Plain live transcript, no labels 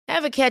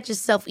Ever catch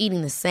yourself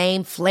eating the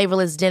same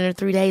flavorless dinner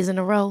 3 days in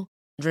a row?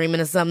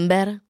 Dreaming of something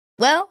better?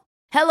 Well,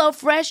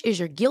 HelloFresh is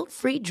your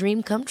guilt-free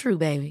dream come true,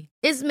 baby.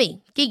 It's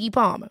me, Keke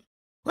Palmer.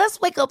 Let's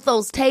wake up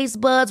those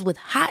taste buds with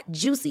hot,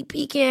 juicy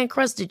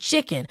pecan-crusted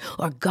chicken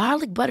or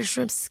garlic butter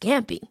shrimp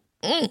scampi.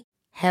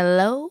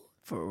 Hello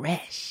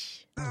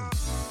Fresh.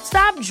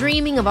 Stop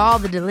dreaming of all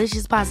the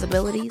delicious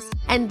possibilities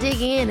and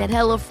dig in at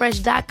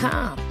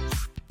HelloFresh.com.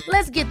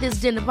 Let's get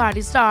this dinner party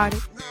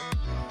started.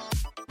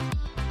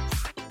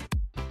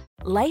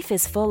 Life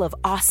is full of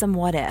awesome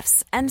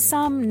what-ifs, and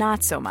some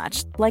not so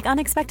much, like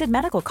unexpected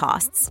medical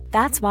costs.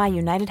 That's why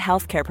United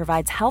Healthcare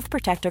provides Health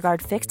Protector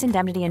Guard fixed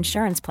indemnity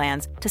insurance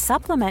plans to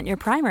supplement your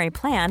primary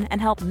plan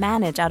and help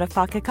manage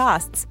out-of-pocket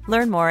costs.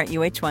 Learn more at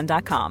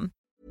UH1.com.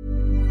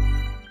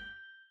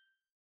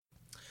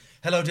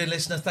 Hello, dear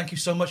listener. Thank you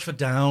so much for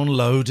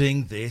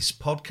downloading this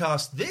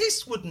podcast.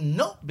 This would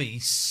not be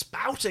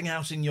spouting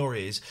out in your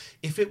ears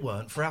if it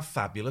weren't for our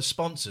fabulous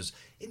sponsors.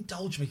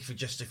 Indulge me for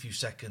just a few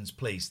seconds,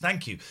 please.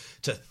 Thank you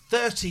to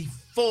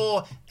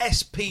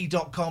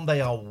 34sp.com.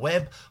 They are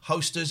web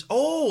hosters.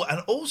 Oh,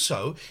 and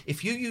also,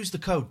 if you use the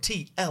code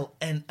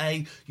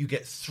TLNA, you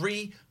get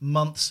 3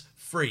 months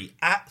free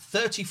at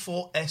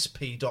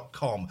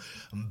 34sp.com.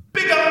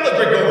 Big up the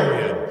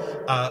Gregorian.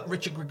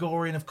 Richard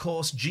Gregorian, of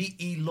course,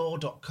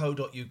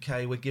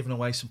 gelaw.co.uk. We're giving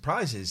away some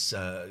prizes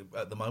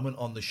at the moment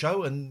on the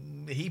show,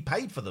 and he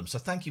paid for them. So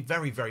thank you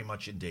very, very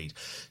much indeed.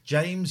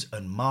 James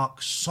and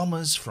Mark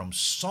Sommers from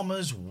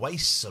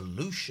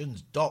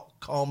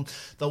SommersWasteSolutions.com,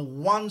 the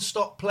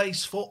one-stop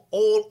place for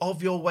all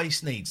of your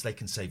waste needs. They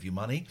can save you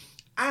money,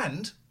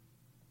 and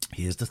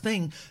here's the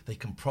thing, they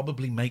can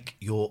probably make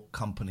your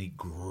company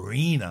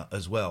greener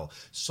as well.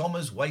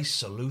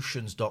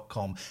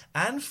 SommersWasteSolutions.com.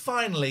 And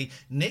finally,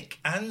 Nick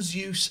and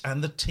Zeus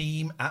and the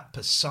team at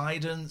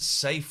Poseidon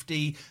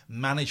Safety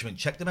Management.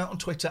 Check them out on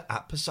Twitter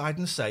at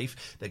Poseidon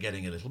Safe. They're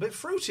getting a little bit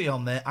fruity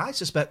on there. I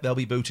suspect they'll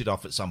be booted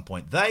off at some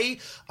point.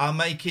 They are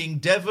making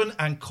Devon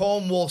and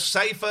Cornwall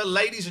safer.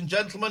 Ladies and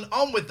gentlemen,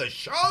 on with the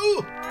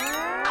show!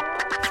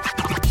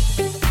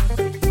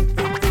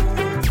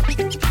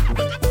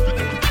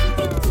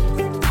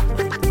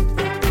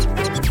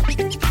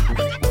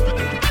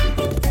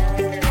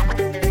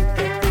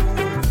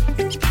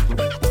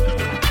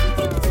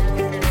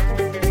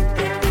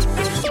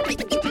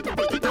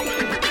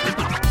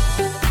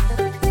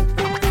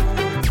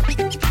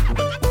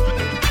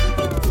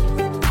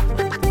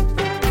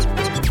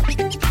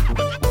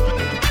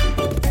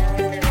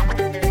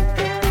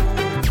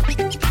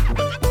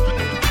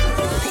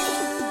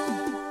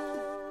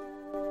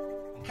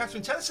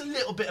 Tell us a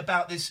little bit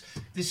about this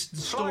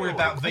story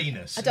about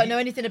Venus. I don't know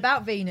anything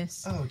about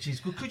Venus. Oh,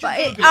 jeez. Well, could you But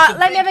Google it?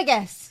 let me have a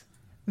guess.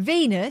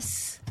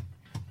 Venus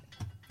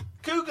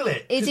Google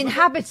it. is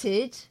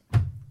inhabited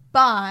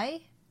by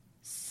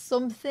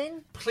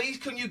something. Please,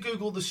 can you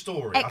Google the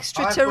story?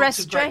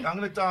 Extraterrestrial. I'm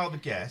going to dial the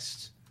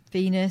guest.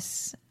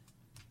 Venus.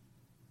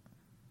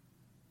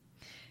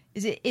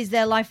 Is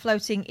there life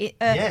floating?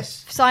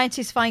 Yes.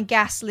 Scientists find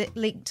gas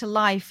linked to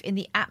life in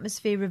the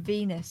atmosphere of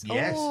Venus.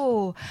 Yes.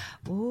 Oh,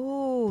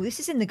 this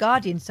is in The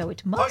Guardian, so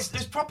it must.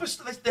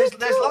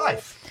 There's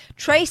life.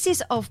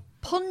 Traces of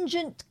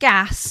pungent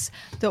gas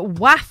that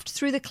waft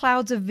through the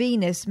clouds of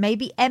Venus may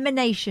be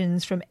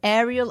emanations from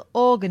aerial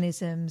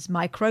organisms,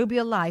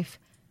 microbial life,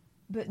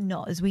 but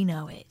not as we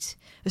know it.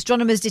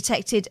 Astronomers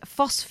detected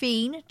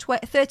phosphine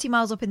 30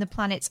 miles up in the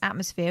planet's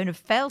atmosphere and have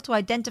failed to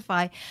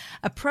identify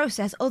a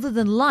process other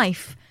than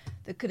life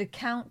that could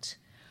account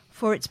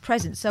for its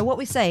presence. So what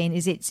we're saying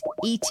is it's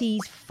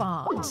ET's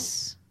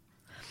farts.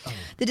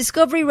 The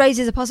discovery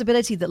raises a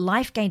possibility that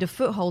life gained a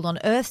foothold on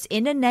Earth's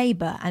inner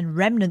neighbour and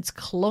remnants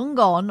clung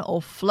on,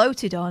 or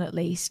floated on at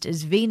least,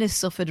 as Venus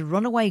suffered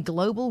runaway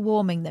global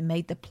warming that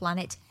made the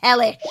planet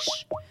hellish.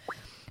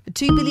 For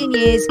 2 billion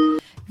years,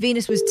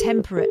 Venus was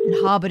temperate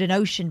and harboured an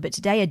ocean, but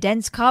today a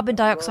dense carbon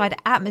dioxide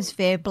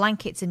atmosphere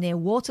blankets a near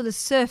waterless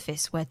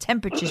surface where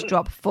temperatures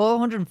drop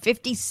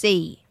 450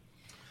 C.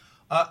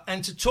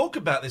 And to talk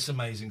about this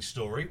amazing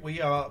story, we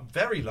are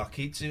very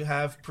lucky to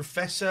have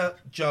Professor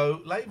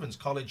Joe Lavens,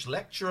 college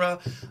lecturer,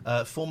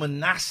 former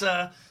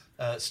NASA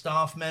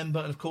staff member,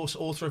 and of course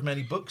author of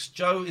many books.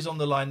 Joe is on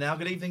the line now.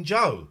 Good evening,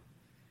 Joe.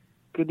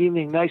 Good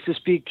evening. Nice to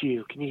speak to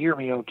you. Can you hear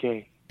me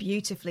okay?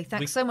 Beautifully.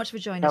 Thanks so much for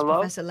joining us,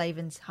 Professor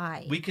Lavens.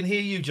 Hi. We can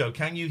hear you, Joe.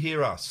 Can you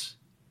hear us?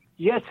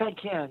 Yes, I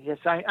can. Yes,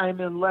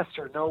 I'm in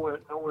Leicester. Nowhere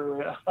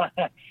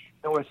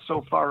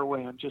so far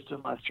away. I'm just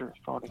in Leicester.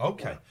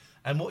 Okay.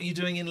 And what are you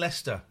doing in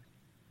Leicester?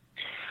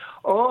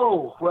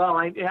 Oh, well,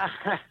 I'm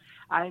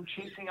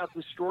chasing out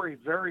the story.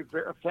 Very,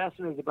 very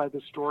fascinated by the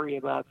story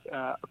about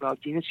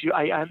Venus.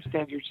 I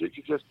understand you've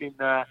just been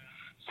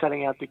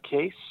setting out the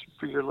case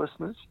for your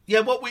listeners.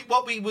 Yeah, what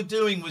we were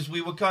doing was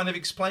we were kind of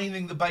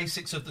explaining the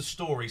basics of the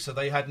story, so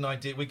they had an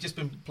idea. We've just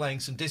been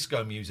playing some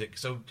disco music,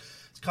 so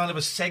it's kind of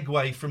a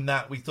segue from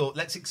that. We thought,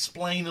 let's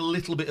explain a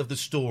little bit of the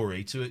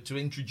story to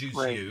introduce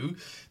you.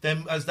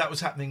 Then, as that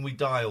was happening, we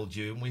dialed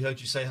you, and we heard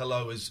you say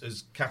hello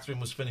as Catherine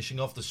was finishing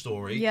off the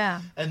story.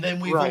 Yeah. And then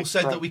we've all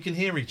said that we can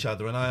hear each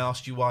other, and I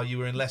asked you why you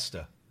were in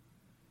Leicester.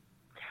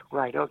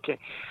 Right, okay.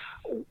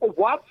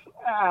 What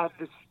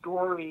the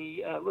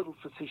story, a little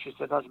facetious,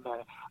 that doesn't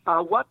matter.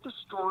 What the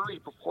story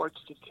purports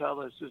to tell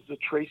us is the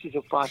traces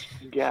of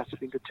phosphine gas have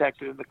been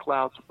detected in the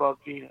clouds above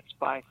Venus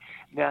by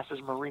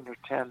NASA's Mariner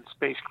 10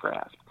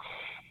 spacecraft.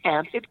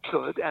 And it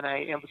could, and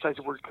I emphasize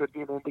the word could,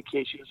 be an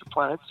indication that the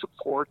planet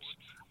supports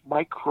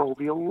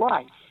microbial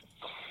life.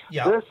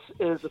 Yeah.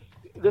 This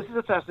is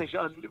a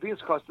fascination.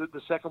 Venus, of course,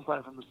 the second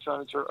planet from the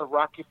Sun, is a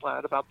rocky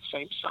planet about the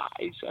same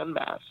size and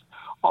mass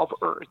of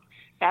Earth.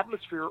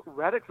 Atmosphere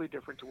radically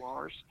different to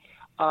ours,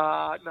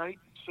 96%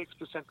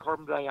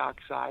 carbon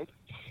dioxide,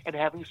 and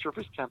having a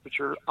surface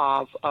temperature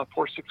of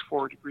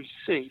 464 degrees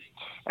C,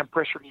 and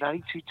pressure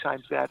 92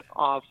 times that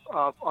of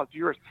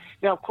the Earth.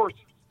 Now, of course,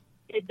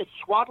 it's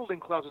swaddled in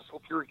clouds of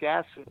sulfuric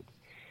acid,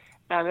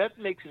 and that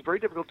makes it very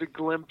difficult to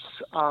glimpse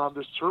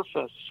the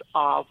surface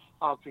of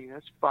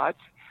Venus. But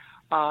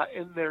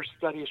in their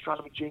study,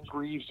 astronomer Jane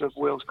Greaves of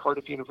Wales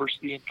Cardiff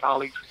University and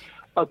colleagues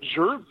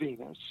observed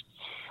Venus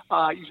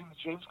using the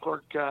James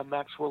Clerk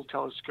Maxwell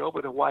Telescope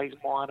at Hawaii's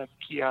Mauna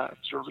Kea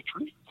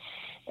Observatory,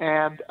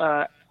 and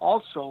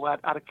also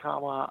at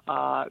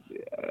Atacama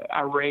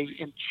Array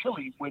in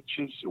Chile, which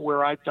is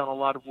where I've done a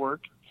lot of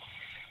work.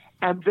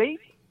 And they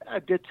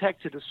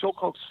detected a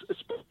so-called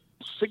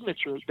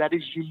signature that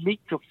is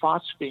unique to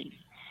phosphine,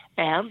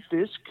 and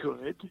this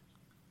could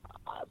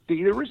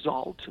be the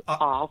result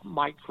of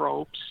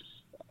microbes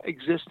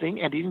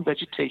existing and eating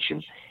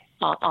vegetation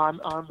on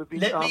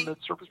the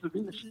surface of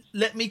Venus.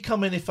 Let me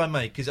come in if I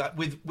may, because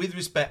with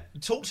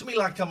respect, talk to me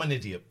like I'm an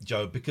idiot,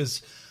 Joe,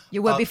 because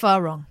You won't be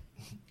far wrong.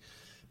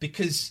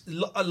 Because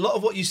a lot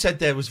of what you said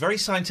there was very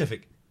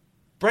scientific.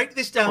 Break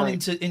this down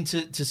into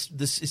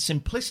the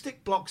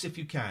simplistic blocks if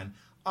you can.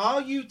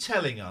 Are you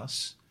telling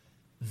us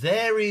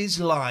there is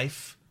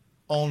life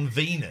on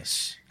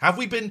Venus? Have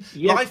we been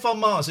life on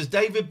Mars? Has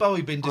David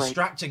Bowie been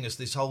distracting us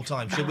this whole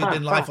time? Should we have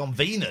been life on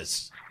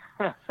Venus?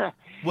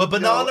 We're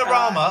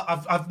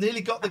Bananarama. I've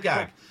nearly got the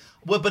gag.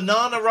 We're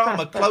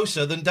Bananarama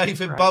closer than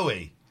David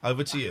Bowie.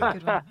 Over to you.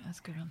 Good one. That's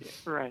a good one.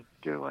 Right,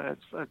 good one.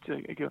 That's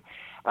a good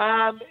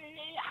one.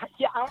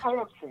 Yeah, I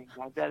don't think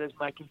that is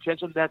my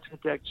contention. That's the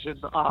contention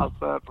of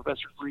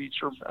Professor Greaves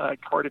from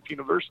Cardiff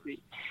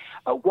University.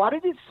 What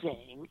it is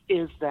saying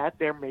is that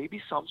there may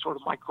be some sort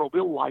of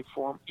microbial life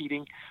form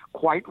eating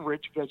quite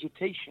rich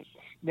vegetation.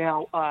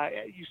 Now,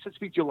 you said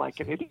speak to you like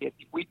an idiot.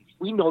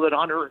 We know that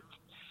on Earth,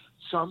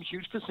 some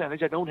huge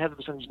percentage, I don't have the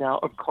percentage now,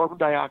 of carbon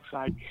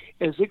dioxide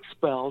is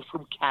expelled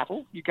from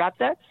cattle. You got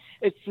that?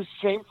 It's the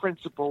same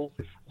principle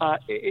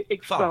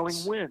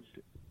expelling wind.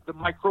 The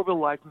microbial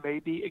life may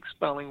be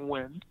expelling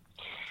wind.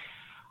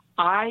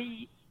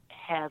 I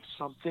have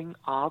something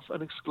of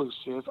an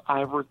exclusive. I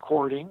have a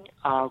recording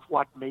of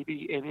what may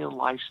be alien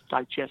life's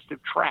digestive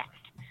tract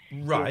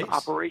in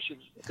operation.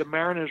 The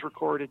Mariners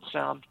recorded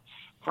sound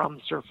from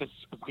the surface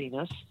of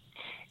Venus.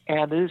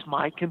 And it is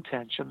my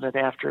contention that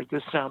after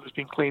this sound has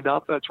been cleaned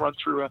up, it's run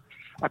through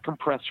a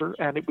compressor,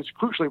 and it was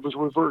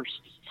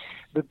reversed,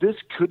 that this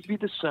could be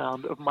the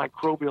sound of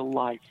microbial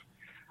life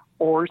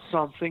or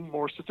something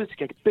more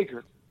sophisticated,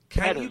 bigger,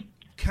 better.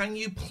 Can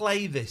you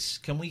play this?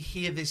 Can we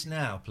hear this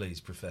now,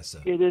 please,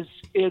 Professor? It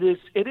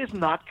is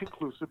not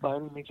conclusive by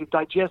any means. It's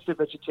digestive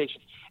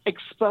vegetation,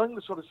 expelling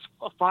the sort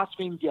of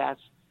phosphine gas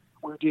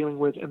we're dealing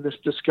with in this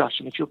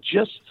discussion. If you'll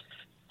just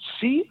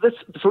see this,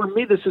 for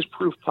me, this is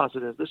proof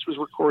positive. This was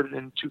recorded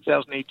in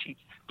 2018.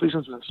 Please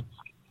listen to this.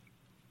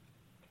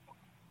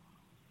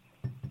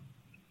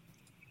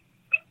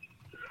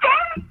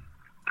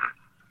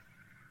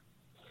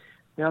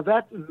 Now,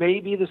 that may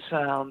be the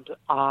sound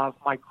of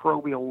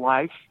microbial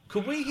life.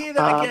 Could we hear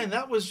that again?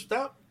 That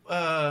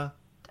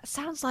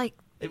sounds like...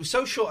 It was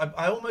so short,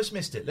 I almost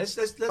missed it. Let's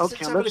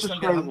have a listen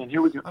again.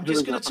 Here we go. I'm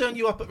just going to turn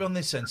you up on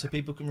this end so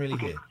people can really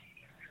hear.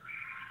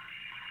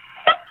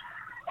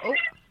 Oh.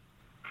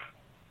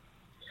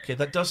 Okay,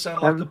 that does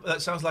sound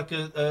sounds like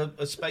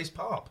a space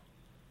parp.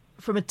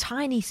 From a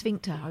tiny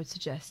sphincter, I would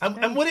suggest.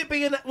 And would it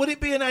be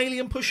an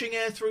alien pushing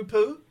air through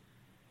poo?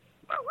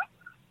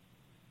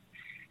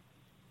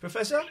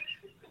 Professor?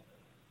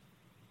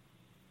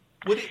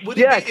 Would it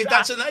be, if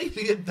that's an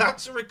alien,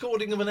 that's a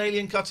recording of an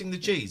alien cutting the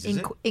cheese, is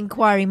it?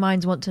 Inquiry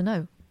minds want to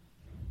know.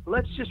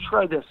 Let's just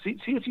try this.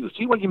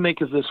 See what you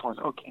make of this one.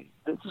 Okay,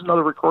 this is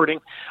another recording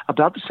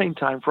about the same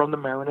time from the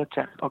Mariner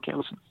 10. Okay,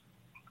 listen.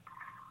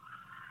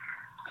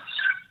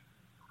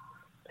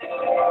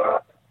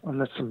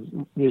 And there's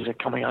some music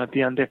coming on at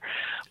the end there.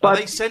 But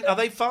are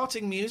they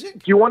farting music?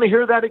 Do you want to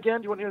hear that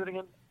again?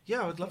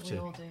 Yeah, I would love to. We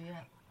all do, yeah.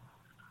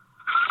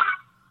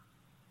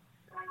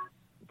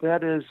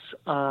 That is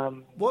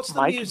what's the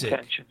my music?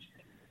 Contention.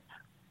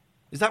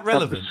 Is that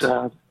relevant?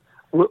 That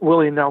was,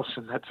 Willie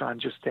Nelson. That's on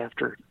just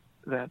after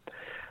that.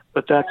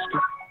 But that's...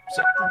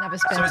 Never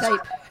spare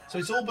tape. So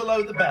it's all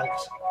below the belt.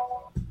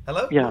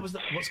 Hello? Yeah. What was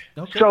that?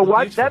 Okay, so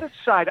beautiful. That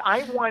aside,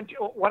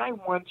 what I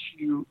want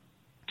you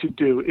to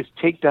do is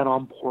take that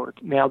on board.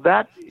 Now,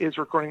 that is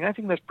recording. I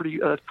think that's pretty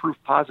proof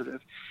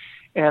positive.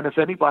 And if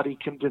anybody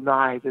can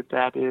deny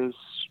that is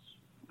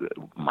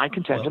my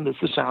contention, it's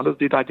the sound of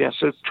the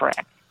digestive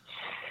tract.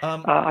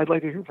 I'd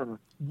like to hear from them.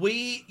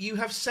 You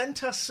have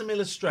sent us some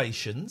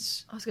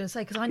illustrations. I was going to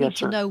say, because I need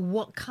to know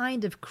what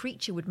kind of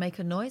creature would make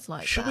a noise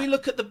like Should that. we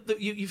look at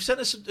you've sent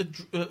us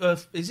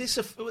is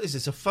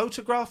this a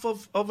photograph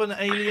of an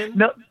alien?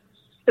 No,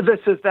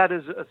 that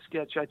is a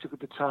sketch I took at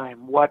the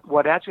time.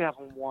 What actually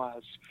happened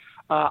was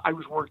I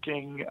was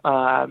working,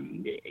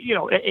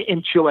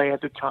 in Chile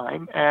at the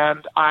time,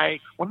 and I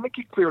want to make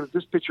it clear that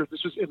this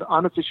was in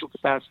unofficial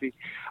capacity.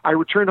 I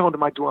returned home to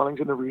my dwellings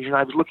in the region.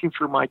 I was looking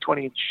through my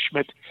 20-inch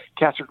Schmidt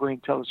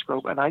Cassegrain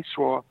telescope, and I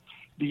saw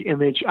the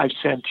image I've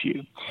sent to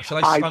you.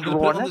 I'm going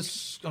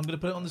to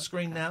put it on the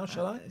screen now.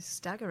 Shall I? It's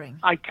staggering.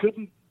 I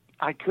couldn't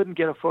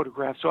get a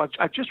photograph, so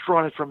I've just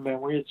drawn it from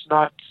memory. It's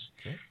not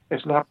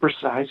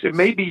precise. It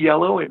may be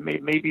yellow. It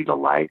may be the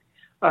light.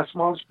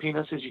 Smallest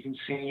penis, as you can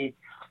see.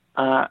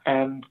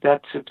 And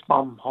that's its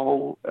bum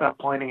hole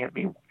pointing at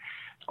me,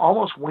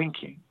 almost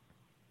winking.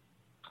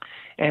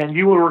 And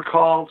you will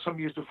recall some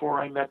years before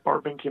I met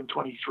Barbara Kim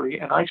 23,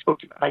 and I spoke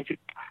to him. I said,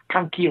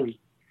 Kankili,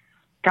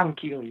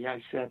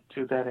 I said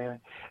to that alien.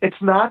 It's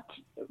not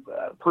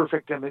a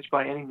perfect image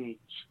by any means,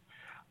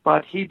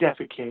 but he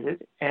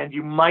defecated, and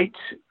you might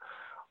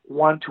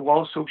want to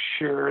also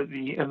share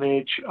the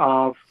image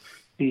of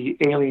the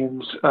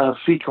alien's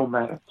fecal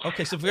matter.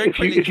 Okay, so very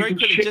quickly,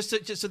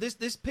 so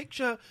this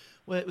picture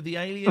with the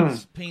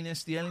alien's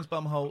penis, the alien's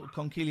bumhole,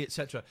 conchili,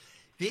 etc.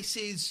 This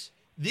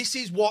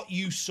is what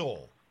you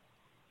saw.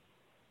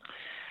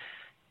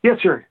 Yes,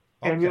 sir.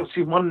 Okay. And you'll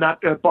see one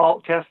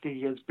ball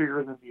testy is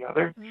bigger than the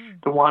other.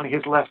 The one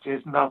his left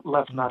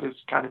nut is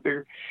kind of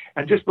bigger,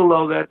 and just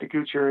below that, the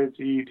gooch area is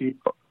the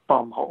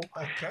bumhole.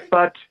 Okay.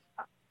 But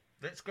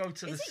let's go to the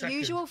second. second. Is it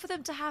usual for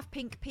them to have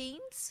pink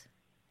peens?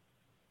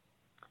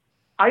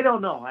 I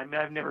don't know. I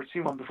mean, I've never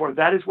seen one before.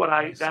 That is what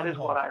I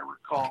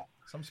recall.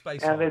 Some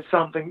space. And there's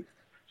something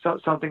stuff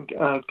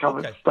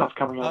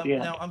coming out the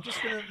end. Now I'm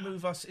just going to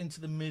move us into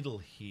the middle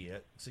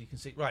here, so you can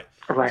see. Right.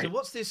 So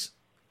what's this?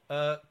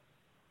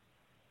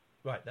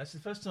 Right. That's the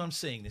first time I'm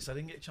seeing this. I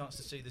didn't get a chance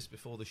to see this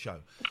before the show.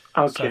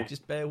 Okay. So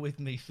just bear with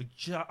me for.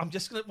 What I'm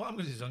going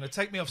to do is I'm going to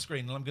take me off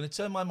screen and I'm going to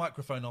turn my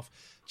microphone off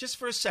just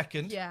for a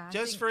second. Yeah.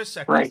 For a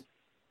second. Right.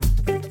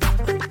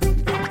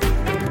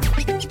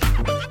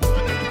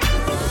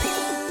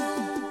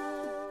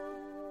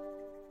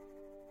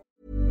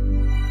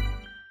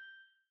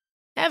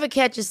 Ever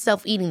catch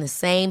yourself eating the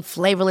same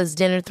flavorless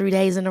dinner 3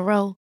 days in a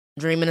row?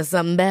 Dreaming of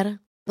something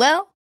better?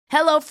 Well,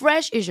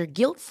 HelloFresh is your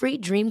guilt-free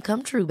dream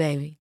come true,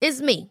 baby.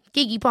 It's me,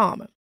 Keke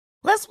Palmer.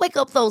 Let's wake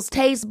up those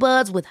taste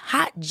buds with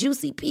hot,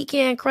 juicy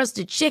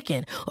pecan-crusted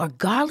chicken or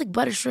garlic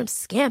butter shrimp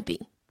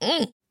scampi.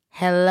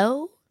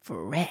 Hello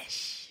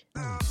Fresh.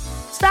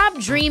 Stop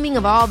dreaming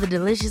of all the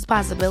delicious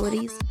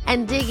possibilities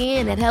and dig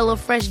in at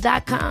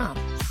HelloFresh.com.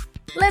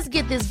 Let's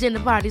get this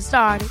dinner party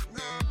started.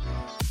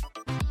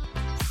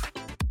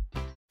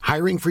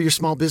 Hiring for your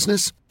small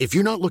business? If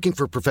you're not looking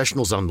for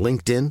professionals on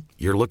LinkedIn,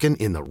 you're looking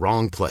in the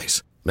wrong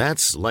place.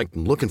 That's like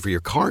looking for your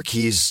car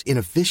keys in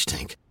a fish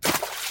tank.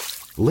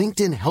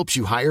 LinkedIn helps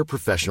you hire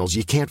professionals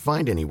you can't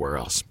find anywhere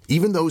else,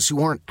 even those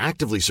who aren't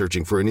actively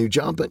searching for a new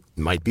job but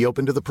might be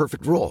open to the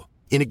perfect role.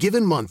 In a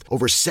given month,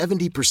 over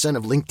 70%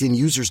 of LinkedIn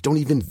users don't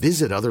even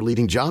visit other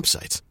leading job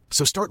sites.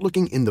 So start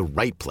looking in the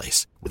right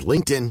place. With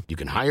LinkedIn, you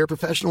can hire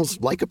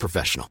professionals like a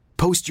professional.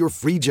 Post your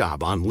free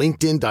job on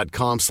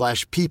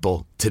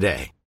linkedin.com/people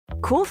today.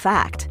 Cool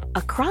fact,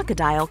 a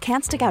crocodile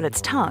can't stick out its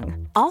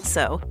tongue.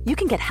 Also, you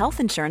can get health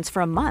insurance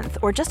for a month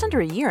or just under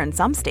a year in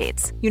some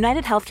states.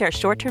 United Healthcare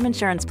short-term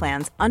insurance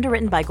plans,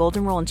 underwritten by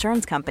Golden Rule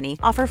Insurance Company,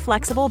 offer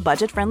flexible,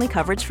 budget-friendly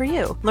coverage for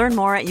you. Learn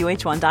more at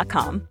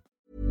uh1.com.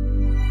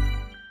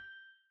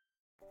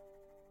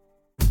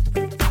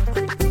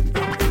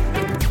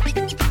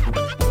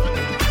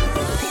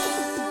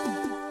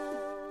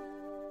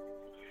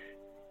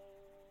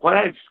 What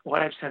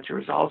I've sent you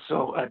is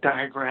also a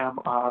diagram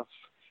of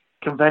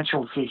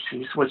conventional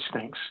feces, which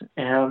stinks,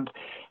 and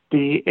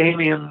the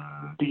alien,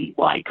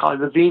 I call it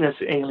the Venus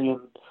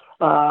alien,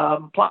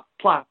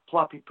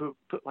 ploppy poop,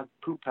 like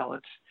poop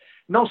pellets.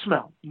 No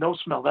smell.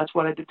 That's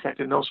what I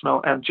detected. No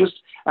smell. And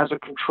just as a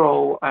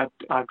control, I've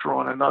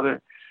drawn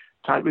another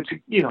type. It's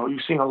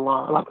you've seen a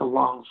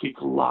long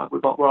fecal log.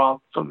 We're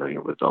all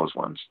familiar with those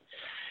ones,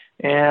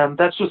 and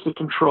that's just a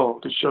control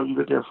to show you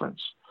the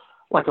difference,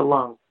 like a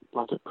lung,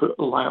 like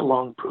a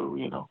long poo,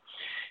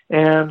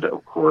 And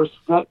of course,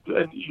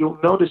 and you'll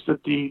notice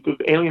that the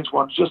aliens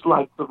ones, just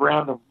like the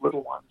random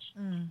little ones.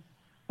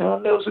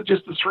 And those are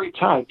just the three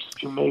types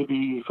you may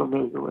be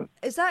familiar with.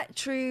 Is that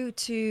true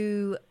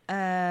to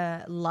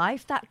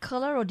life, that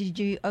color, or did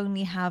you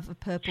only have a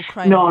purple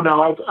crayon? No.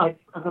 I'm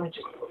going to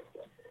just.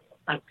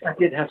 I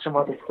did have some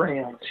other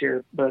crayons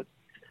here, but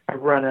I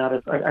run out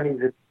of. I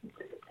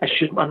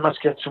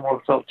must get some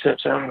more felt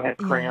tips. I only had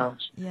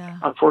crayons. Yeah.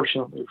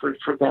 Unfortunately,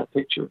 for that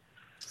picture.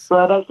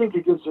 But I think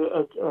it gives a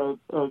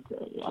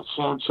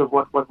sense of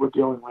what we're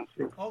dealing with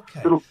here.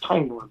 Okay. Little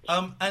tiny ones.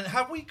 And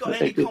have we got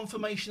any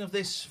confirmation of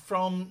this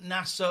from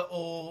NASA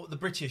or the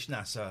British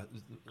NASA?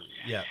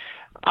 Yeah.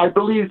 I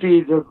believe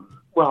the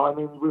Well, I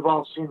mean, we've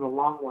all seen the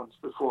long ones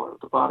before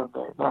at the bottom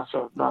there.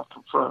 NASA have not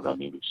confirmed. I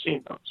mean, we've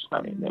seen those.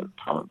 I mean, they're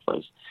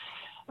commonplace.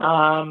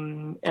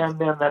 And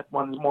then that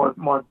one's more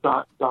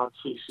dog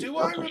feces. Do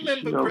I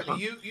remember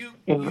correctly?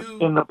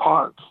 In the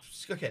park.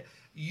 Okay,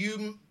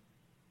 you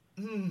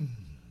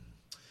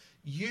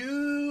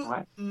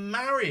What?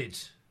 married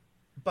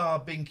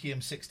Barb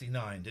Binkiam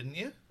 69, didn't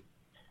you?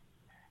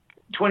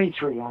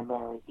 23, I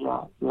married.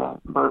 Yeah,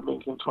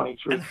 Burbank in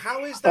 23. And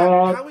how is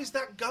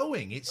that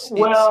going? It's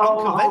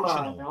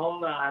unconventional.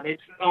 Hold on.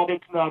 It's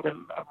not a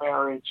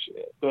marriage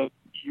that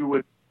you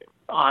would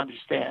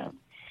understand.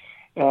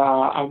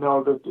 I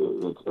know that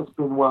it's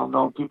been well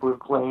known. People have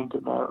claimed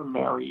to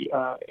marry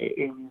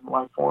alien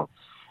life form.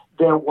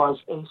 There was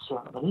a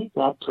ceremony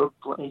that took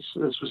place.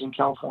 This was in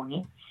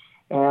California,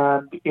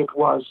 and it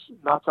was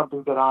not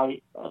something that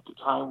I at the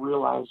time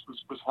realized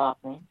was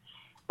happening.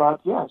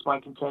 But yeah, it's my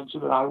contention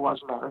that I was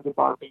married to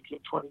Barb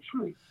Binkiam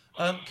 23.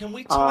 Can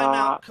we time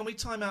out? Can we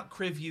time out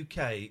Kriv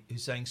UK,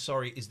 who's saying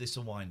sorry? Is this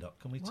a wind up?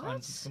 Can we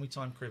time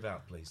Kriv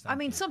out, please? I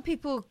mean, some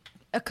people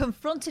are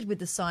confronted with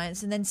the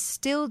science and then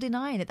still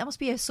denying it. That must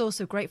be a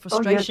source of great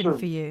frustration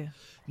for you.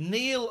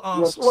 Neil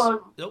asks. Yes,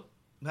 well, hello.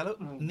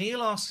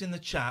 Neil asks in the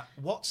chat,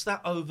 "What's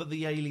that over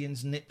the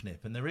alien's nip?"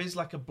 And there is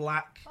like a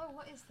black. Oh,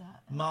 what is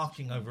that?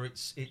 Marking over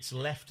its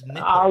left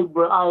nipple. I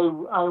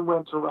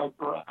went to write.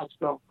 I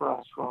spelled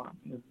breast wrong.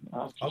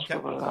 Okay.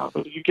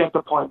 But you get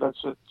the point. That's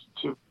it.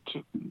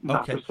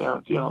 Okay.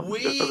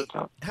 We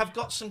have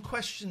got some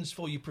questions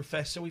for you,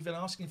 Professor. We've been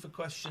asking for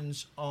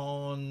questions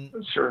on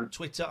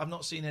Twitter. I've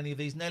not seen any of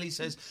these. Nelly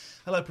says,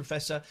 "Hello,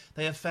 Professor.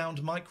 They have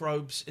found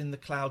microbes in the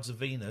clouds of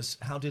Venus.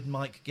 How did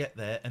Mike get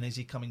there? And is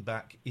he coming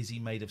back? Is he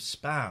made of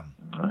spam?"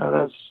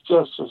 That's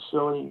just a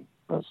silly.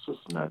 That's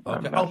just not.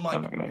 Okay.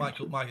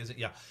 Mike, is it?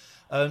 Yeah.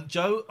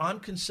 Joe, I'm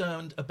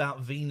concerned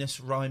about Venus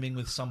rhyming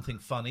with something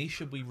funny.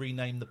 Should we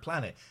rename the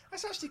planet?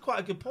 That's actually quite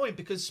a good point,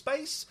 because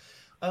space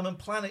and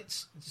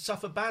planets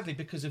suffer badly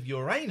because of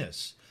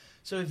Uranus.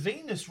 So if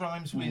Venus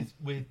rhymes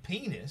with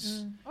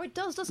penis... Oh, it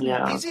does, doesn't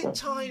it? Is it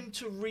time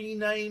to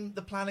rename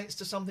the planets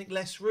to something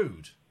less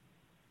rude?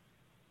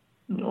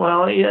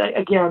 Well, yeah,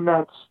 again,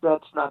 that's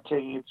not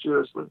taking it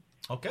seriously.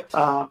 Okay.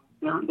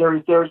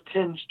 There's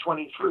Tinge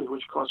 23,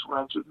 which of course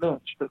rhymes with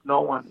Minge, but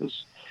no one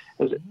has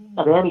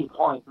at any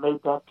point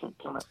made that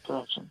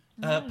connection.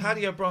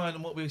 Paddy O'Brien,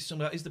 and what we were talking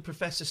about, is the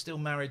Professor still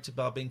married to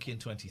Barb Binkiam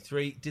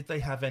 23? Did they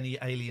have any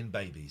alien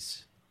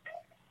babies?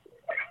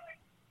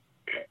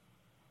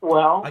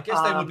 Well, I guess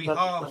they would be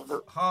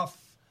half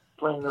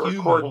playing the human.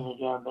 Recording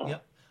again there.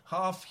 Yep.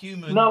 Half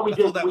human. No, we I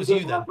did. thought that was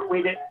you then.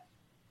 We did.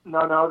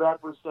 No, that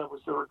was the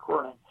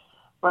recording.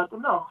 But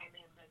no,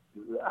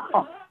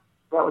 that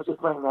was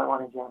just playing that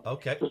one again.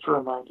 Okay. Just to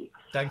remind you.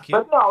 Thank you.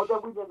 But no,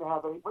 that we didn't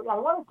have any. But I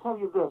want to tell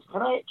you this.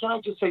 Can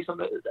I just say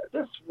something?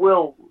 This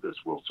will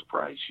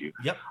surprise you.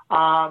 Yep.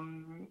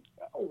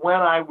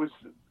 When I was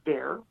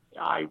there,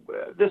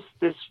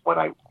 when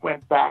I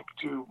went back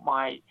to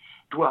my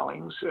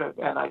dwellings,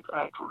 and I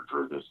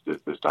drew this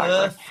diagram.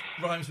 Earth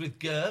rhymes with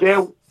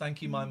girth.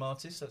 Thank you, mime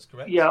artist. That's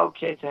correct. Yeah.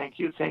 Okay. Thank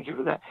you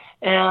for that.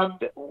 And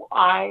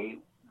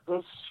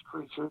this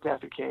creature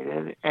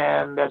defecated,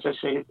 and as I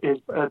say, his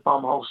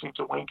bumhole seemed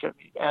to wink at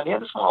me, and he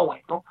had a small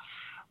winkle.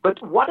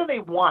 But what do they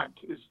want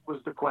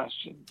was the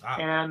question.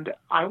 And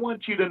I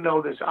want you to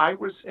know this. I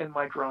was in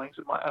my drawings,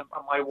 and my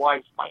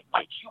wife, my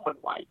human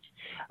wife,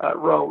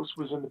 Rose,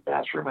 was in the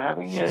bathroom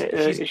having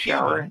a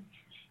shower.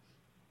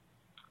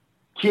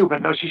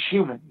 Cuban? No, she's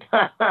human.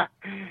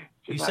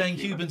 You're saying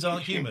Cubans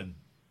aren't human?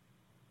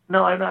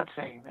 No, I'm not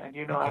saying that.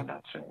 Okay. I'm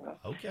not saying that.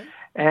 Okay.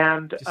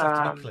 And just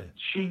have to be clear.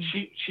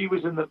 she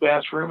was in the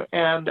bathroom,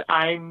 and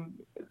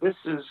this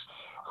is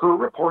her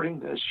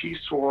reporting this. She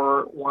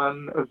saw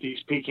one of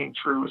these peeking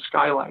through a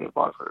skylight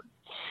above her.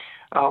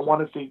 One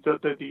of the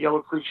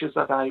yellow creatures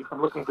that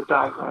I'm looking at the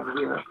diagram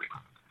here.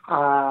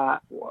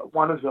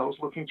 One of those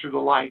looking through the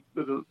light,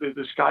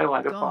 the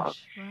skylight above,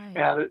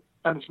 right.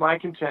 And it's my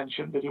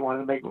contention that he wanted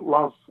to make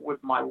love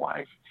with my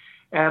wife,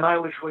 and I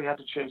literally had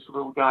to chase the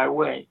little guy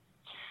away.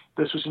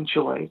 This was in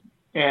Chile,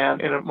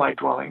 and in my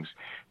dwellings.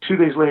 2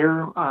 days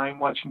later, I'm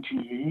watching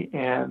TV,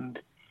 and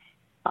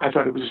I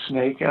thought it was a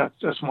snake, a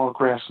small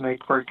grass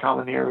snake, very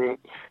common area,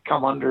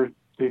 come under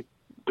the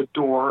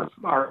door of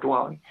our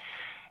dwelling.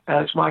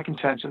 And it's my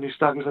contention he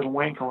stuck his little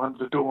winkle under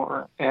the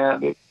door,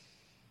 and it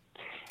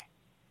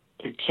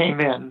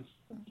came in,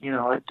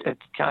 it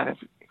kind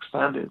of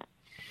extended.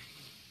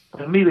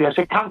 And immediately I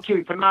said,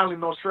 "Canquili, finale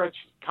no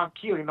stretch,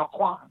 canquili no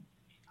quan,"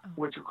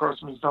 which of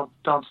course means don't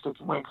stick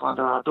your winkle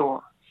under our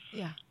door.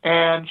 Yeah.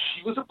 And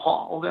she was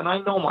appalled, and I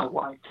know my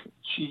wife.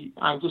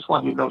 I just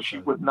want you to know she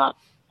would not.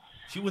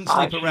 She wouldn't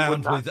sleep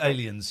around with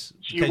aliens.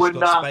 She would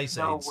not. Space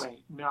no AIDS. way.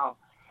 No.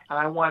 And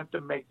I want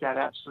to make that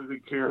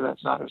absolutely clear.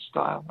 That's not her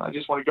style. I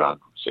just want to go out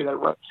and say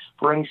that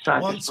for any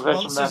scientist.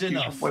 Once is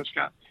enough. From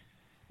Wisconsin.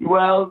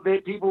 Well,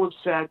 people have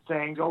said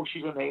things. Oh,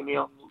 she's an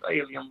alien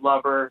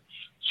lover.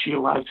 She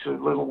likes a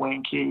little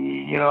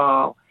winky,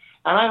 And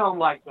I don't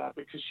like that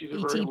because she's a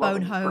very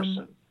loving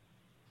person.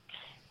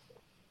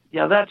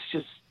 Yeah, that's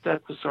just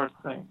that's the sort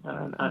of thing.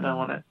 I don't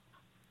want to.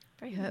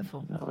 Very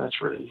hurtful. No,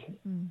 that's really.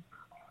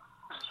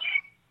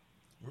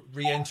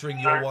 Re-entering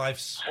your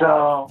wife's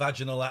So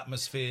vaginal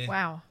atmosphere.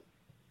 Wow.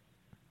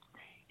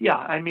 yeah,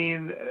 I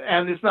mean,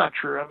 and it's not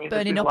true. I mean, there's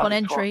Burning been a up lot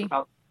on of talk entry.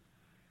 about-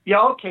 Yeah.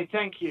 Okay.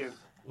 Thank you.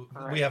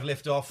 We have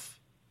lift off.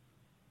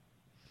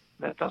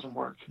 That doesn't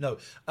work. No.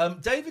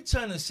 David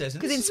Turner says...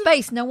 and Because this in is a-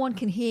 space, no one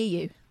can hear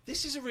you.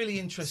 This is a really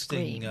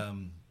interesting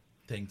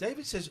thing.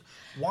 David says,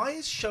 why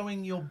is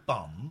showing your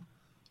bum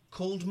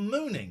called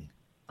mooning?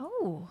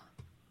 Oh.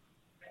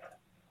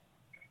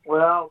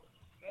 Well,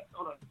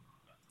 hold on.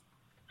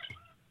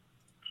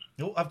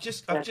 Oh, I've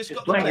just got the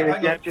playing clip. it.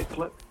 Hang Yeah, on. just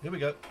flip. Here we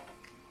go.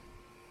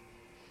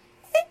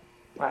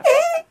 Right.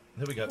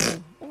 Here we go.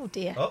 Oh,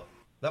 dear. Oh,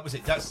 that was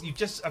it.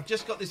 I've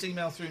just got this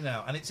email through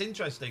now, and it's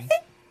interesting.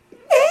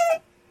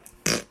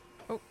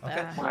 Oh,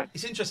 Okay. Right.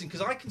 It's interesting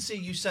because I can see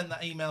you sent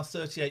that email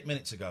 38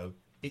 minutes ago.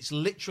 It's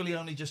literally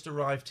only just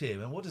arrived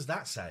here. And what does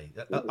that say?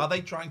 Are they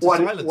trying to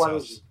silence what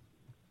us? is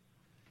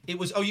it? It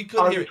was. Oh, you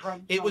couldn't Are hear they it.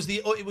 trying to It was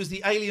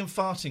the alien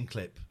farting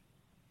clip.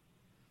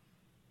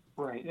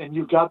 Right, and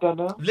you got that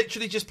now?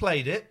 Literally just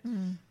played it,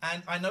 and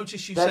I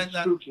noticed you That's sent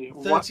that spooky.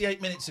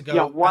 38 minutes ago.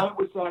 Yeah, why and-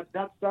 was that?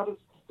 That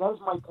is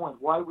my point.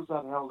 Why was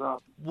that held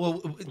up?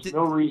 Well, There's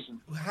no reason.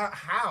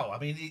 how? I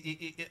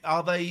mean,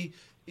 are they?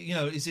 You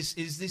know, is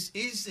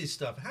this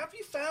stuff? Have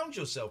you found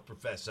yourself,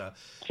 Professor?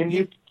 Can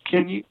you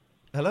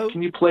Hello?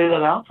 can you play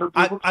that out for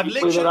people? I've Can you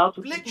play that out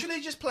for people?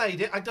 literally just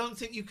played it. I don't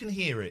think you can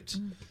hear it,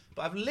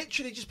 but I've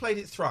literally just played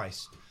it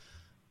thrice.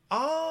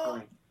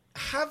 Right.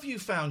 Have you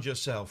found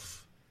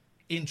yourself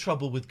in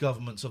trouble with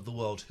governments of the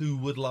world who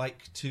would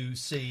like to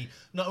see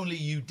not only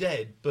you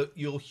dead, but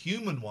your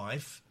human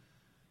wife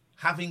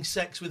having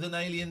sex with an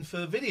alien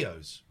for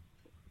videos?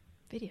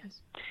 Videos.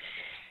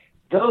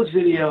 Those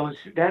videos,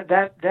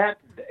 that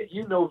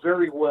you know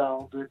very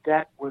well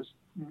that was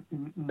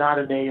not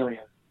an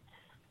alien.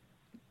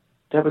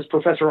 That was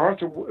Professor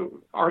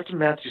Arthur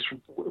Matthews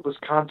from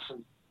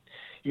Wisconsin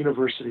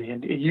University,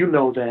 and you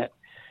know that.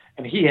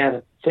 And he had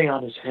a thing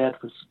on his head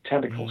with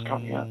tentacles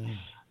coming out.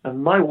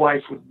 And my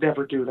wife would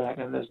never do that,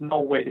 and there's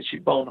no way that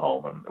she'd bone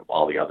home and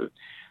all the other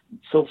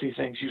filthy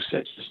things you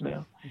said just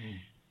now.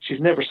 She's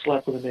never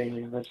slept with an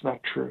alien. That's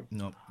not true.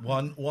 No.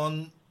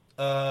 One.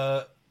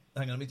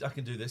 Hang on, I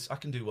can do this. I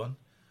can do one.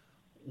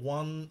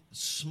 One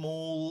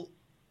small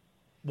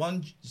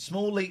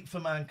leap for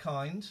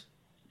mankind.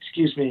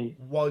 Excuse me.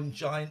 One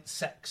giant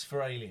sex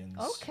for aliens.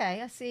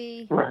 Okay, I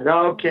see. Right.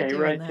 Okay.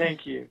 doing Right. there.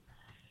 Thank you.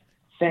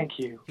 Thank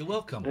you. You're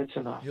welcome. That's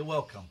enough. You're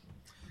welcome.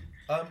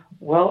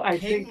 Well, I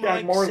King think that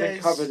Mike more says- than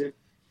covered it.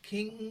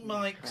 King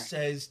Mike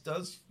says,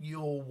 "Does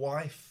your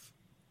wife?"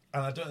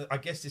 And I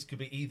guess this could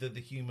be either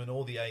the human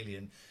or the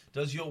alien.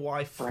 Does your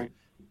wife Right.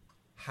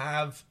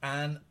 have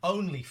an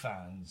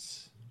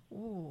OnlyFans?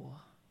 Ooh.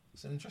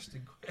 It's an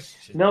interesting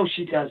question. No,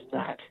 she does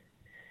not.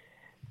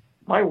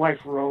 My wife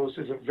Rose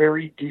is a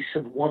very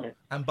decent woman.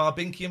 And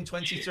Barbinkium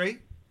 23?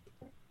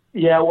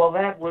 Yeah, well,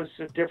 that was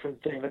a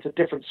different thing. That's a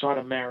different sort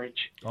of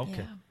marriage.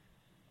 Okay.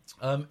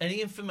 Yeah.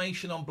 Any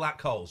information on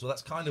black holes? Well,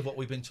 that's kind of what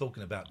we've been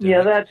talking about.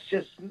 Yeah, Derek.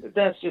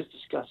 that's just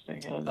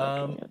disgusting. I'm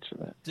not going to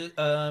answer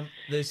that.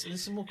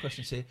 There's some more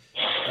questions here.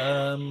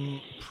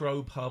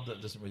 Probe Hub,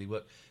 that doesn't really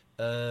work.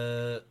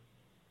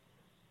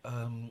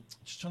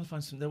 Just trying to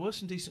find some. There were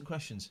some decent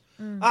questions.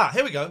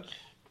 Here we go.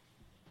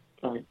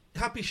 Right.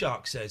 Happy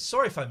Shark says,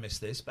 sorry if I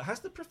missed this, but has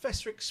the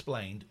professor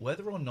explained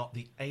whether or not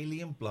the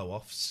alien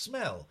blow-offs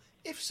smell?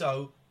 If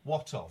so,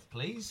 what of,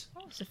 please?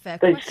 Oh, it's a fair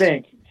They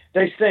question. stink.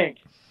 They stink.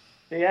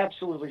 They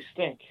absolutely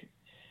stink.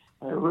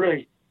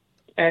 Really.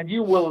 And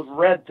you will have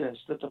read this,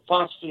 that the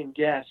phosphine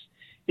gas,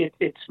 it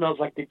smells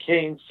like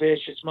decaying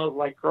fish. It smells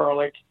like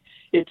garlic.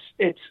 It's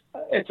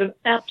an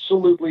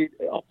absolutely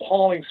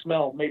appalling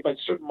smell made by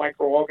certain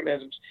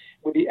microorganisms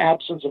with the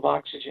absence of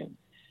oxygen.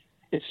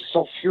 It's a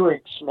sulfuric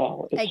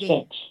smell. It Eggy.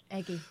 stinks.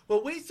 Eggy.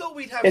 Well, we thought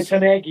we'd have It's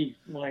some... an eggy,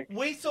 Mike.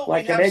 We thought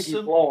like we'd an have eggy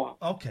some... blow-up.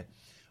 Okay.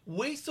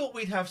 We thought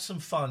we'd have some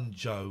fun,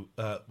 Joe,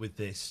 with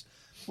this.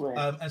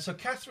 Right. And so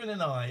Catherine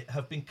and I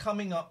have been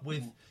coming up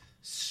with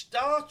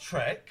Star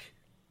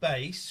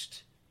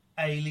Trek-based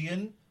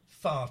alien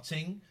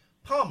farting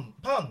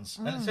puns.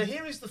 And so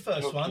here is the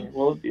first one.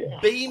 Well, yeah.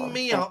 Beam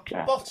me up,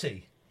 Okay.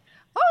 Botty.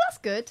 Oh, that's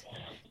good.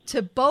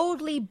 To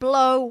boldly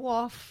blow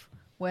off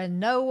where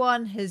no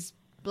one has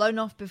blown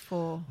off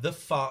before. The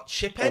Fart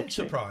Ship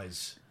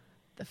Enterprise.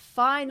 The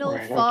final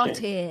Right, fart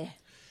okay. here.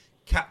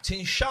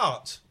 Captain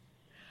Shart.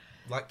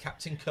 Like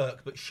Captain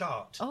Kirk, but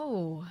Shart.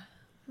 Oh,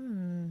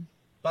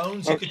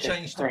 Bones you could Okay,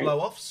 change to right.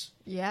 blow-offs.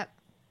 yep.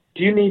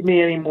 Do you need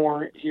me any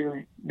more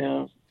here?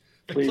 No,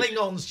 The please.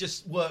 Klingons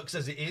just works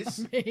as it is.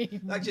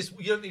 That just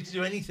you don't need to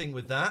do anything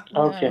with that.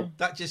 Okay.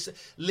 That just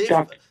live.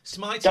 Doc-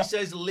 Smitey Doc-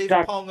 says, "Live,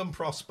 Doc- Pong, and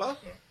prosper."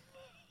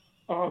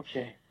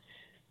 Okay.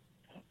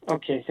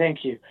 Okay,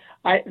 thank you.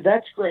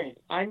 That's great.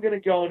 I'm going to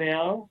go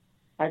now.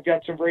 I've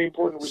got some very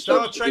important Star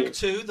research to Trek do.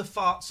 2: The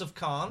Farts of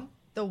Khan.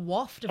 The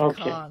waft of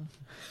Okay. Khan.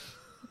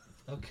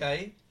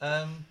 Okay.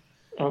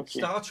 Okay.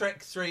 Star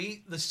Trek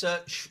 3: The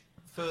Search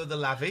for the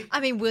Lavi. I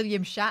mean,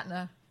 William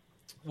Shatner.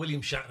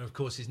 William Shatner, of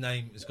course, his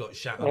name has got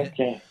Shatner in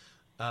Okay.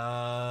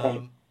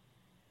 it.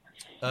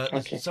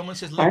 Okay. Someone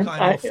says Luke,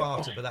 I'm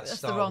farter, but That's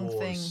Star the wrong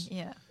Wars. thing.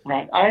 Yeah.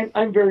 Right.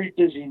 I'm very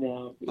busy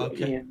now.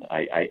 Okay. Ian.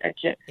 I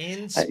can't.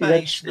 In that's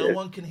space, no good.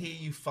 one can hear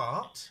you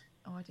fart.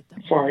 Oh, I did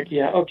that. Fart.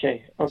 Yeah.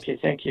 Okay.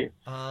 Thank you.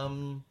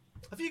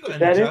 Have you got Is any,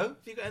 that it? Joe? Have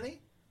you got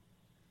any?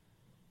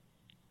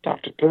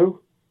 Dr.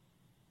 Pooh.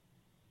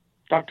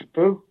 Dr.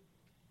 Pooh.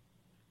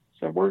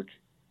 Does that work?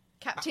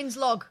 Captain's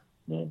log.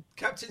 No.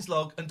 Captain's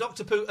log and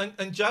Dr. Pooh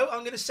and Joe. I'm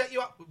going to set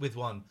you up with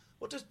one.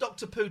 What does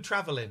Dr. Pooh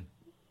travel in?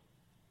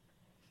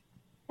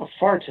 A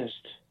fartist.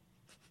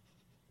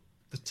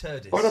 The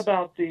TARDIS. What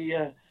about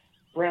the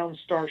Brown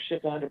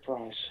Starship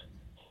Enterprise?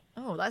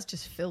 Oh, that's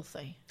just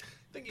filthy.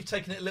 I think you've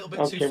taken it a little bit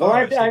Okay, too well, far,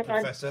 I- actually, I-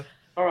 Professor.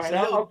 All It's right.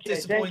 a little Okay.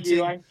 disappointing.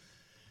 Thank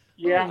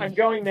you. I'm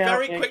going now.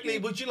 Very Thank quickly,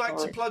 you. would you like All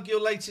to right. plug your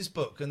latest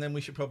book, and then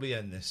we should probably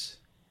end this?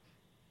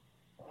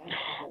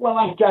 Well,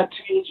 I've got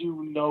two, as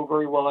you know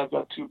very well, I've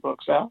got two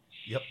books out.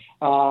 Yep.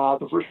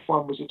 The first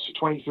one was in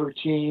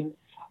 2013,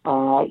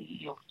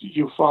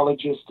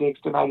 Ufologistics,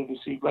 The Night of the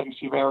Sea,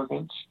 Legacy of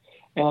Arrogance,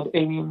 and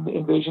Alien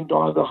Invasion,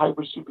 Dawn of the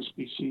Hybrid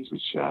Superspecies,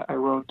 which I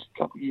wrote a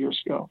couple of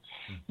years ago.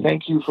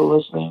 Thank you for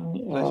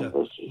listening. Pleasure.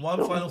 This is One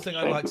Phil. final thing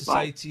I'd like to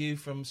Goodbye. say to you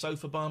from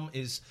Sofa Bum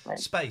is Right.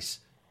 space,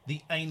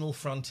 the anal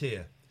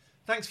frontier.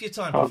 Thanks for your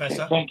time, Okay,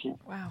 Professor. thank you.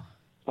 Wow.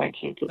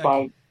 Thank you.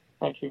 Goodbye.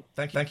 Thank you.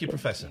 Thank you,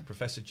 Professor.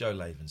 Professor Joe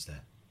Laven's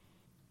there.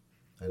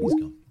 And he's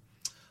gone.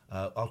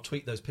 I'll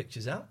tweet those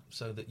pictures out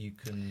so that you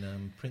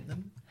can print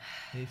them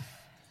if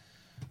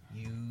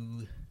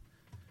you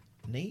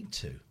need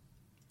to.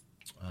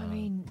 I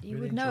mean, you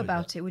really would know enjoyed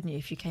about that. it, wouldn't you,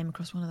 if you came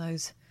across one of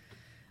those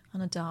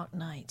on a dark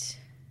night?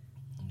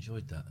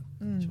 Enjoyed that.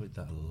 Enjoyed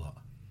that a lot.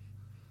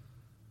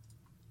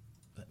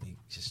 Let me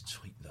just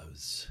tweet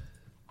those.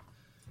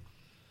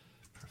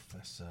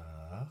 Professor.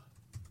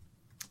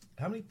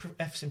 How many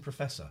F's in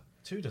Professor?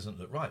 2 doesn't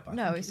look right. But I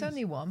No, think it's it is.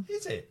 only one.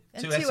 Is it?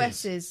 And 2 two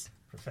S's.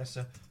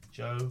 Professor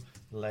Joe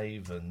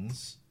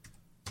Laven's.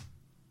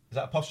 Is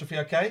that apostrophe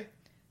okay?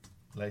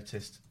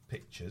 Latest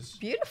pictures.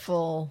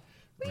 Beautiful.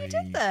 What you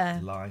did there?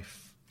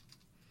 Life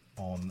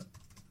on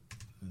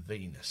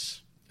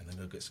Venus. And then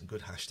we'll get some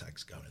good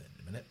hashtags going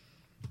in a minute.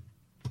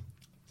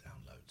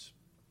 Downloads.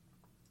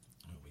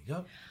 There we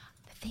go.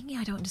 The thing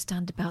I don't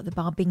understand about the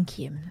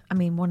Barbinkium, I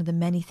mean, one of the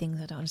many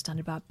things I don't understand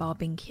about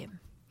Barbinkium,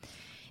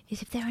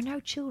 is if there are no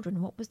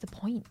children, what was the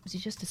point? Was it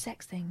just a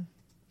sex thing?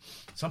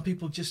 Some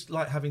people just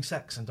like having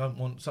sex and don't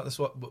want. So that's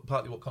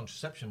partly what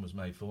contraception was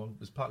made for.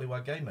 Was partly why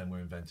gay men were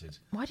invented.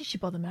 Why did she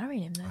bother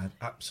marrying him then? I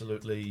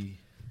absolutely.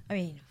 I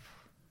mean,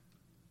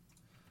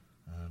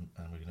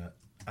 And we're going to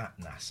at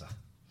NASA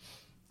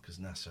because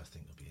NASA, I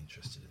think, will be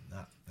interested in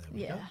that. There we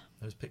go. Yeah.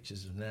 Those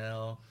pictures have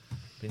now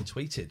been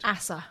tweeted.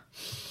 Asa.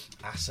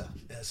 Asa,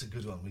 that's a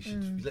good one. We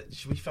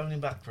should we phone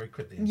him back very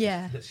quickly?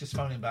 Yeah. Let's just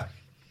phone him back.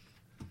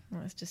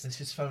 Well, it's just, Let's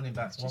just phone him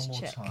back let's one just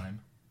more check. time.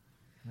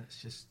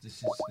 Let's just.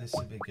 This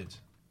will be good.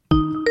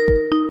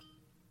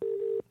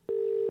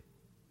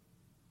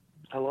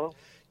 Hello?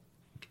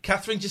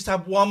 Catherine, just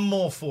have one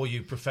more for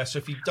you, Professor,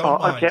 if you don't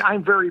mind. Okay.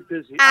 I'm very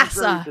busy.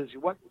 Asa. I'm very busy.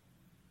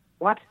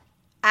 What?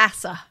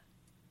 Asa.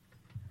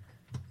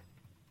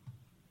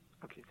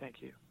 Okay,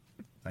 thank you.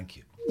 Thank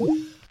you.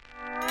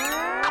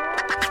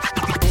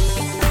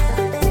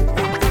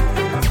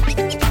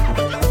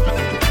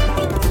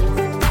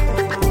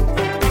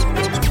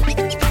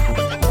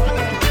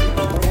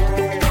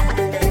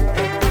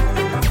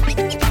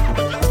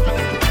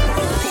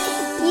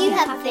 You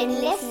have been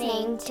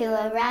listening to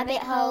a Rabbit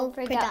Hole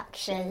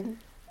production.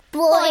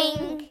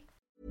 Boing!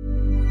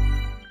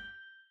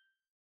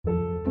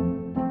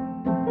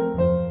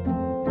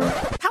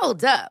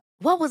 Hold up.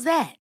 What was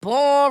that?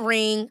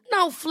 Boring.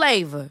 No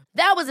flavor.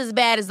 That was as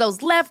bad as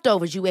those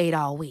leftovers you ate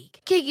all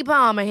week. Keke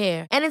Palmer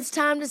here, and it's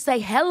time to say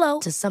hello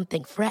to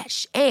something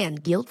fresh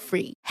and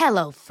guilt-free.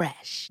 Hello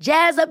Fresh.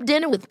 Jazz up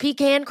dinner with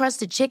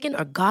pecan-crusted chicken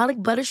or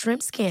garlic butter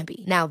shrimp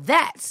scampi. Now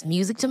that's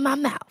music to my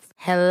mouth.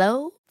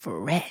 Hello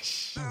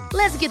Fresh.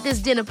 Let's get this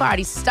dinner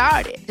party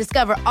started.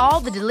 Discover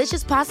all the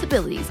delicious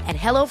possibilities at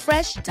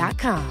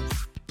hellofresh.com.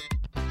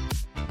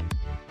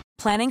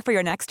 Planning for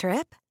your next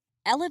trip?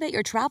 Elevate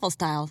your travel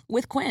style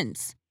with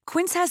Quince.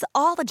 Quince has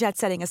all the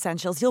jet-setting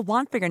essentials you'll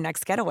want for your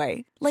next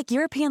getaway, like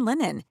European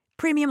linen,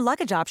 premium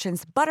luggage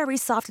options, buttery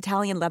soft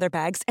Italian leather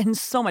bags, and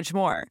so much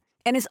more.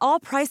 And is all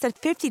priced at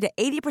 50 to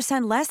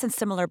 80% less than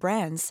similar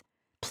brands.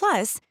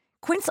 Plus,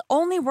 Quince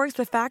only works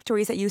with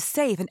factories that use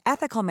safe and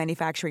ethical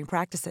manufacturing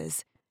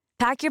practices.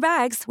 Pack your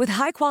bags with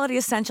high-quality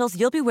essentials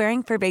you'll be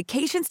wearing for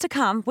vacations to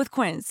come with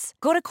Quince.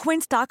 Go to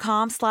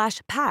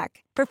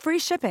quince.com/pack for free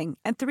shipping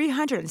and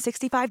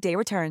 365-day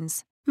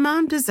returns.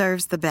 Mom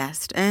deserves the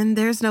best, and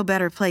there's no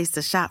better place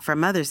to shop for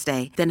Mother's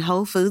Day than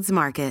Whole Foods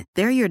Market.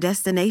 They're your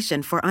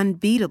destination for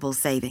unbeatable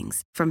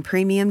savings, from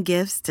premium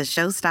gifts to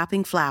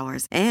show-stopping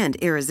flowers and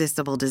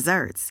irresistible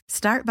desserts.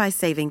 Start by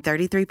saving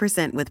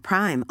 33% with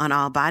Prime on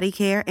all body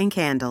care and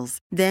candles.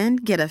 Then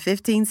get a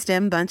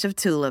 15-stem bunch of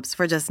tulips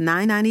for just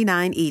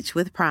 $9.99 each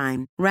with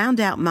Prime. Round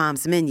out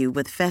Mom's menu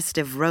with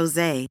festive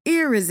rosé,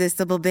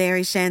 irresistible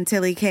berry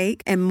chantilly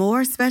cake, and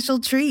more special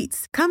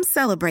treats. Come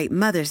celebrate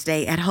Mother's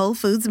Day at Whole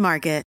Foods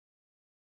Market.